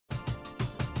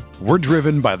We're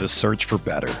driven by the search for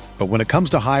better. But when it comes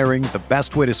to hiring, the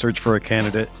best way to search for a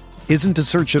candidate isn't to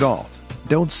search at all.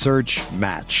 Don't search,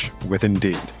 match with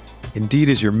Indeed. Indeed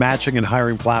is your matching and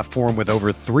hiring platform with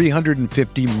over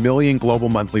 350 million global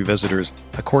monthly visitors,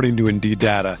 according to Indeed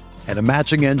data, and a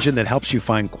matching engine that helps you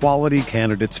find quality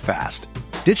candidates fast.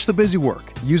 Ditch the busy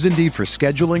work. Use Indeed for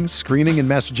scheduling, screening, and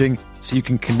messaging so you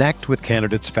can connect with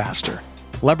candidates faster.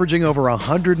 Leveraging over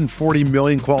 140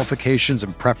 million qualifications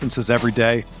and preferences every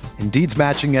day, Indeed's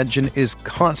matching engine is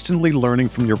constantly learning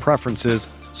from your preferences,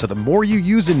 so the more you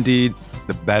use Indeed,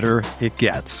 the better it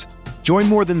gets. Join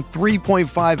more than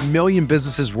 3.5 million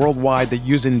businesses worldwide that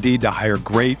use Indeed to hire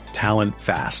great talent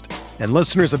fast. And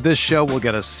listeners of this show will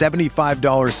get a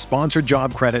 $75 sponsored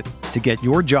job credit to get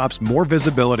your jobs more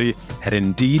visibility at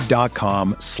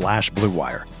Indeed.com/Blue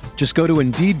Wire. Just go to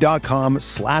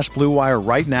Indeed.com/Blue Wire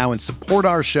right now and support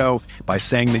our show by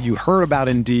saying that you heard about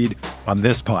Indeed on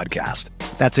this podcast.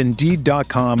 That's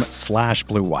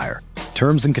Indeed.com/Blue Wire.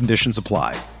 Terms and conditions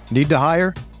apply. Need to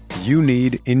hire? You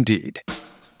need Indeed.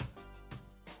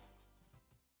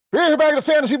 We're here back at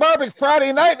the Fantasy Bar, big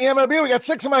Friday night in the MLB. We got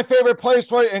 6 of my favorite plays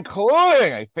for you,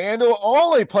 including a FanDuel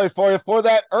only play for you for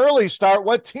that early start.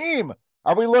 What team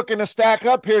are we looking to stack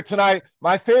up here tonight?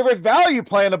 My favorite value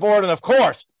play on the board, and of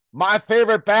course, my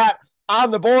favorite bat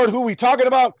on the board. Who we talking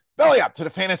about? Belly up to the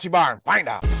Fantasy Bar and find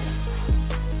out.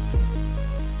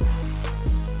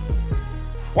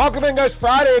 Welcome in, guys.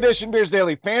 Friday edition, Beers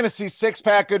Daily Fantasy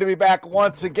 6-pack. Good to be back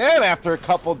once again after a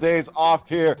couple days off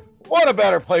here. What a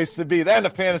better place to be than the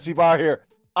Fantasy Bar here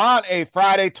on a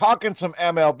Friday, talking some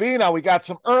MLB. Now, we got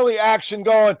some early action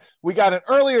going. We got an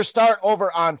earlier start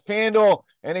over on FanDuel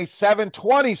and a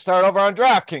 7:20 start over on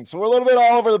DraftKings. So we're a little bit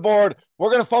all over the board.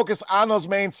 We're going to focus on those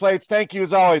main slates. Thank you,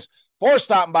 as always, for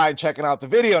stopping by and checking out the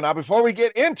video. Now, before we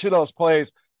get into those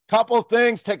plays, couple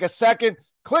things. Take a second,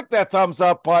 click that thumbs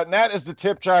up button. That is the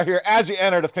tip jar here as you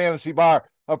enter the Fantasy Bar.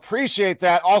 Appreciate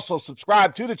that. Also,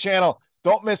 subscribe to the channel.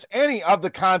 Don't miss any of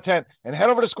the content, and head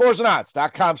over to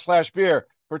scoresandodds.com/beer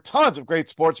for tons of great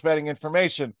sports betting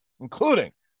information,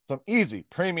 including some easy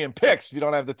premium picks if you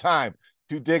don't have the time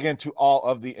to dig into all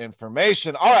of the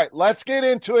information. All right, let's get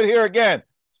into it here again.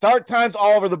 Start times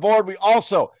all over the board. We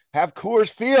also have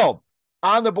Coors Field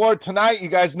on the board tonight. You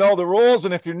guys know the rules,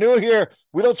 and if you're new here,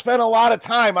 we don't spend a lot of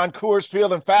time on Coors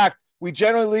Field. In fact, we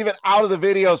generally leave it out of the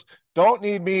videos. Don't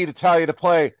need me to tell you to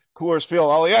play Coors Field.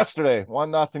 Oh, yesterday,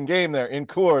 1-0 game there in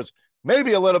Coors.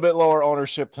 Maybe a little bit lower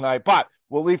ownership tonight, but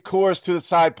we'll leave Coors to the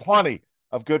side. Plenty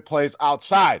of good plays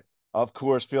outside of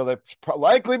Coors Field that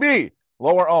likely be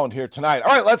lower owned here tonight. All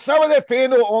right, let's start with that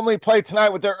FanDuel only play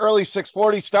tonight with their early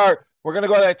 6:40 start. We're going to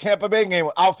go to that Tampa Bay game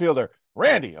with outfielder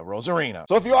Randy Arozarena.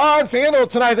 So if you are on FanDuel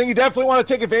tonight, I think you definitely want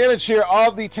to take advantage here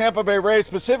of the Tampa Bay Rays,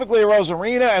 specifically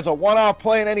Arozarena as a one-off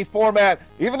play in any format.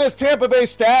 Even this Tampa Bay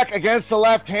stack against the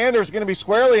left-hander is going to be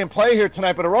squarely in play here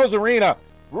tonight, but Arozarena,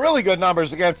 really good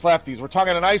numbers against lefties. We're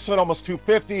talking an ISO at almost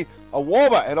 250, a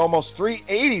WOBA at almost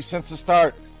 380 since the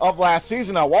start of last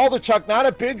season. Now, Waldichuk, not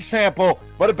a big sample,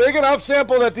 but a big enough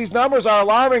sample that these numbers are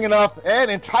alarming enough and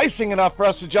enticing enough for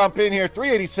us to jump in here.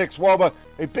 386 WOBA,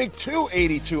 a big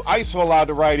 282 ISO allowed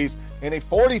to righties, and a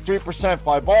 43%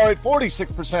 fly ball rate,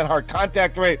 46% hard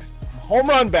contact rate. Some home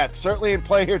run bets certainly in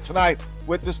play here tonight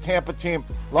with this Tampa team.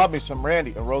 Love me some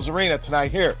Randy Arozarena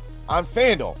tonight here on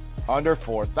FanDuel. Under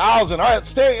 4,000. All right, let's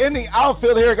stay in the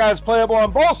outfield here, guys. Playable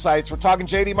on both sites. We're talking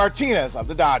JD Martinez of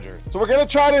the Dodgers. So we're going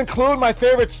to try to include my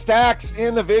favorite stacks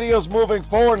in the videos moving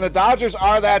forward. And the Dodgers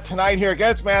are that tonight here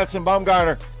against Madison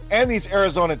Bumgarner and these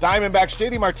Arizona Diamondbacks.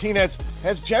 JD Martinez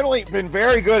has generally been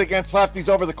very good against lefties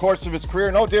over the course of his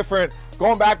career. No different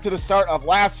going back to the start of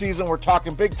last season. We're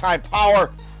talking big-time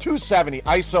power, 270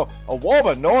 ISO, a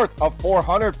WOBA north of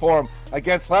 400 for him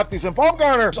against lefties. And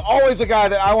Bumgarner is always a guy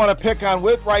that I want to pick on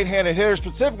with right-handed hitters,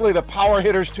 specifically the power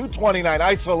hitters, 229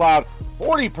 ISO allowed,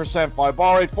 40% fly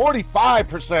ball rate,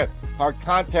 45% hard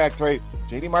contact rate.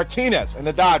 JD Martinez and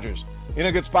the Dodgers in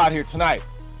a good spot here tonight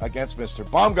against Mr.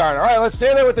 Bumgarner. All right, let's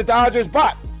stay there with the Dodgers,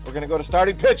 but we're going to go to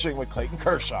starting pitching with Clayton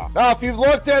Kershaw. Now, if you've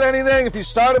looked at anything, if you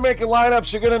started making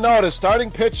lineups, you're going to notice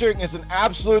starting pitching is an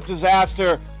absolute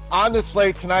disaster on the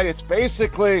slate tonight. It's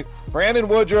basically Brandon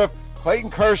Woodruff, Clayton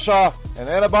Kershaw, and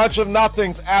then a bunch of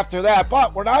nothings after that.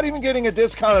 But we're not even getting a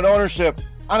discounted ownership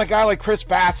on a guy like Chris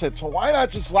Bassett. So why not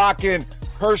just lock in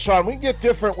Kershaw? And we can get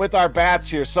different with our bats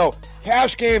here. So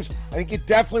cash games, I think you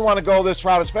definitely want to go this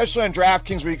route, especially on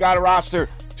DraftKings where you got to roster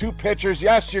 2 pitchers.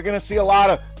 Yes, you're going to see a lot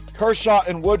of Kershaw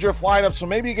and Woodruff lineup. So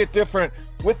maybe you get different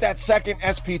with that second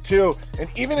SP2. And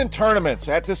even in tournaments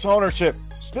at this ownership,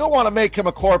 still want to make him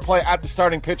a core play at the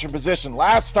starting pitcher position.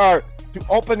 Last start to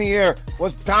open the year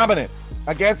was dominant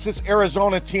against this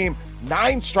Arizona team.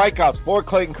 9 strikeouts for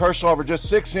Clayton Kershaw over just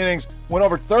 6 innings, went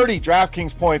over 30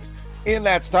 DraftKings points in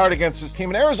that start against this team.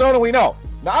 In Arizona, we know,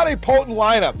 not a potent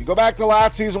lineup. You go back to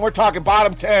last season, we're talking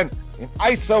bottom 10 in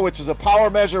ISO, which is a power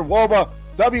measure, WOBA,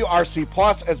 WRC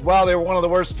plus as well. They were one of the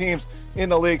worst teams in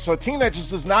the league. So a team that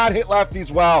just does not hit lefties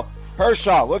well.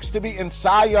 Kershaw looks to be in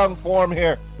Cy Young form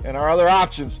here, and our other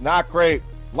options not great.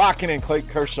 Locking in Clayton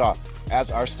Kershaw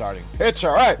as our starting pitcher.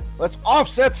 All right, let's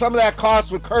offset some of that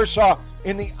cost with Kershaw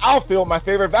in the outfield. My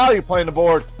favorite value play on the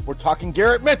board, we're talking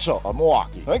Garrett Mitchell of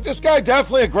Milwaukee. I think this guy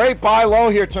definitely a great buy low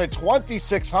here tonight,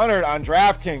 2,600 on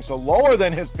DraftKings, so lower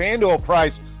than his FanDuel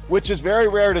price, which is very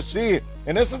rare to see.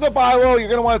 And this is a buy low you're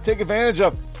going to want to take advantage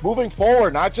of moving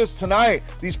forward, not just tonight.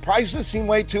 These prices seem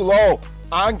way too low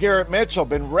on Garrett Mitchell.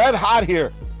 Been red hot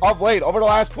here of late. Over the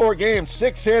last 4 games,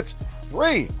 6 hits,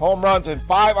 3 home runs, and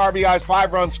 5 RBIs,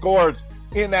 5 runs scored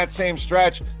in that same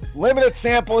stretch. Limited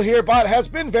sample here, but has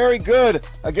been very good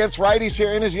against righties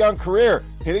here in his young career.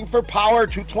 Hitting for power,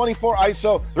 224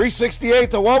 ISO,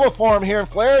 368 the WOBA for him here in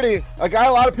Flaherty. A guy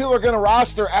a lot of people are going to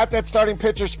roster at that starting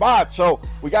pitcher spot. So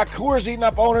we got Coors eating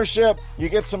up ownership. You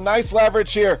get some nice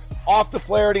leverage here off the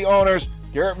Flaherty owners.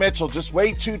 Garrett Mitchell just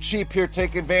way too cheap here.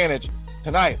 Take advantage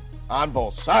tonight on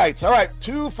both sides. All right,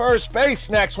 to first base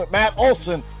next with Matt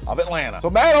Olson of Atlanta. So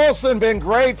Matt Olson been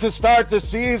great to start the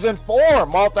season. 4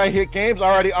 multi-hit games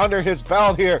already under his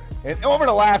belt here. And over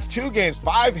the last 2 games,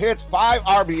 5 hits, 5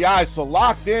 RBIs. So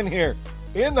locked in here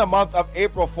in the month of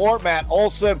April for Matt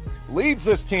Olson. Leads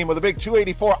this team with a big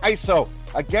 284 ISO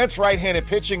against right-handed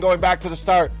pitching going back to the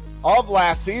start of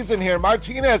last season here.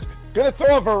 Martinez going to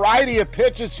throw a variety of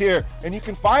pitches here. And you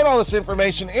can find all this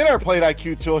information in our Plate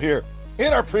IQ tool here,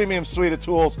 in our premium suite of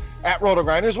tools at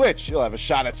RotoGrinders, which you'll have a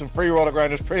shot at some free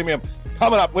RotoGrinders premium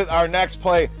coming up with our next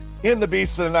play in the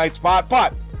Beast of the Night spot.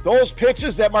 But those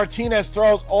pitches that Martinez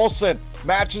throws, Olson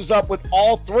matches up with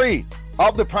all 3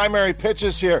 of the primary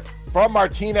pitches here from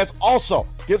Martinez. Also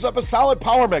gives up a solid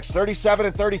power mix, 37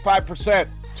 and 35%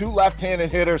 to left-handed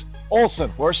hitters.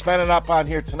 Olson, we're spending up on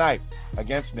here tonight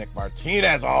against Nick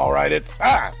Martinez. All right, it's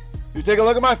time. You take a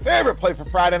look at my favorite play for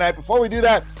Friday night. Before we do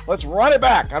that, let's run it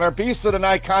back on our Beast of the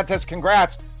Night contest.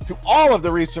 Congrats to all of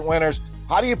the recent winners.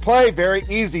 How do you play? Very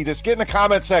easy. Just get in the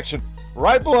comment section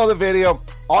right below the video.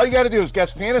 All you got to do is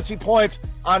guess fantasy points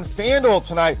on FanDuel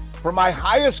tonight for my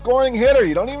highest scoring hitter.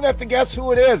 You don't even have to guess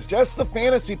who it is. Just the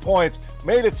fantasy points.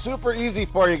 Made it super easy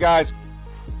for you guys.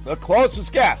 The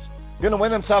closest guess going to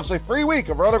win themselves a free week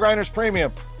of RotoGrinders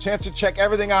Premium. Chance to check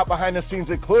everything out behind the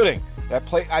scenes, including that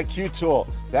Plate IQ tool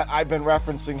that I've been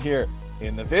referencing here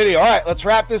in the video. All right, let's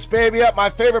wrap this baby up. My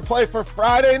favorite play for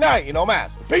Friday night. You know,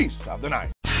 Mass, the Beast of the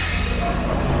Night.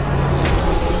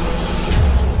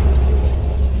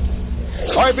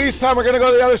 All right, Beast time. We're going to go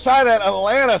to the other side at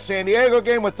Atlanta-San Diego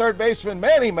game with third baseman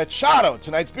Manny Machado,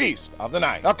 tonight's Beast of the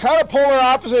Night. Now, kind of polar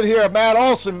opposite here of Matt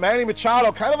Olson. Manny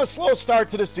Machado, kind of a slow start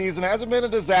to the season. Hasn't been a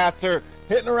disaster.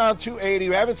 Hitting around 280.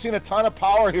 We haven't seen a ton of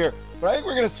power here, but I think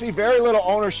we're going to see very little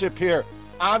ownership here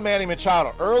on Manny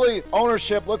Machado. Early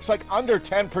ownership looks like under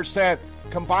 10%.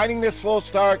 Combining this slow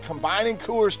start, combining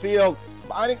Coors Field,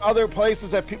 combining other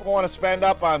places that people want to spend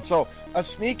up on. So a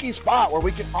sneaky spot where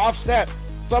we can offset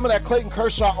some of that Clayton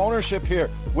Kershaw ownership here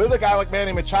with a guy like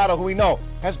Manny Machado, who we know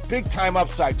has big-time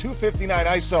upside, 259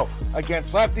 ISO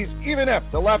against lefties, even if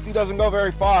the lefty doesn't go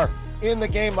very far in the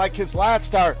game like his last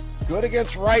start. Good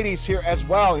against righties here as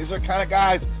well. These are kind of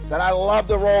guys that I love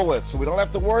to roll with, so we don't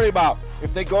have to worry about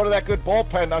if they go to that good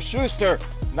bullpen. Now, Schuster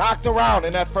knocked around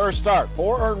in that first start.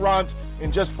 4 earned runs in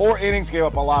just 4 innings, gave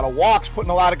up a lot of walks,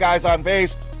 putting a lot of guys on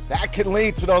base. That can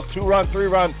lead to those 2-run,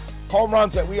 3-run home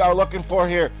runs that we are looking for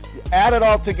here. You add it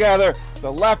all together,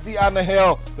 the lefty on the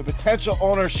hill, the potential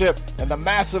ownership, and the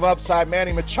massive upside.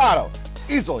 Manny Machado,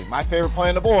 easily my favorite play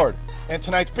on the board, and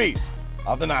tonight's Beast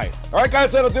of the Night. All right,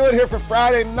 guys, that'll do it here for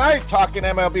Friday night, talking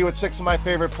MLB with 6 of my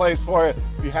favorite plays for you.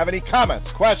 If you have any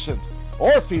comments, questions,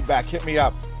 or feedback, hit me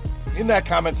up in that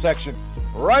comment section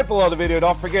right below the video.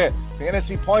 Don't forget,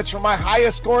 fantasy points from my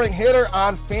highest scoring hitter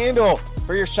on FanDuel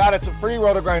for your shot at some free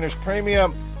RotoGrinders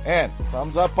Premium. And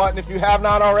thumbs up button if you have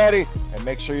not already, and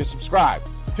make sure you subscribe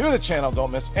to the channel.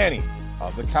 Don't miss any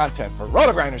of the content. For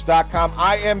RotoGrinders.com,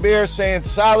 I am Beer saying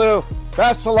salut.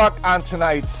 Best of luck on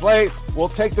tonight's slate. We'll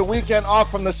take the weekend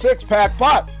off from the 6-pack,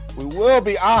 but we will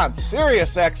be on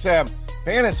Sirius XM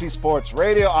Fantasy Sports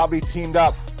Radio. I'll be teamed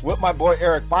up with my boy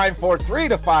Eric Beinford, 3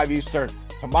 to 5 Eastern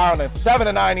tomorrow, and at 7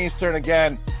 to 9 Eastern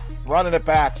again, running it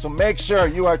back. So make sure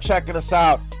you are checking us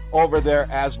out over there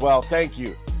as well. Thank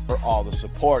you for all the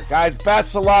support. Guys,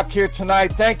 best of luck here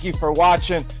tonight. Thank you for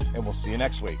watching, and we'll see you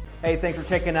next week. Hey, thanks for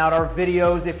checking out our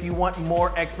videos. If you want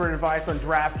more expert advice on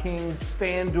DraftKings,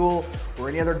 FanDuel, or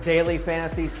any other daily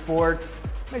fantasy sports,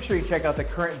 make sure you check out the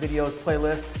current videos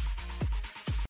playlist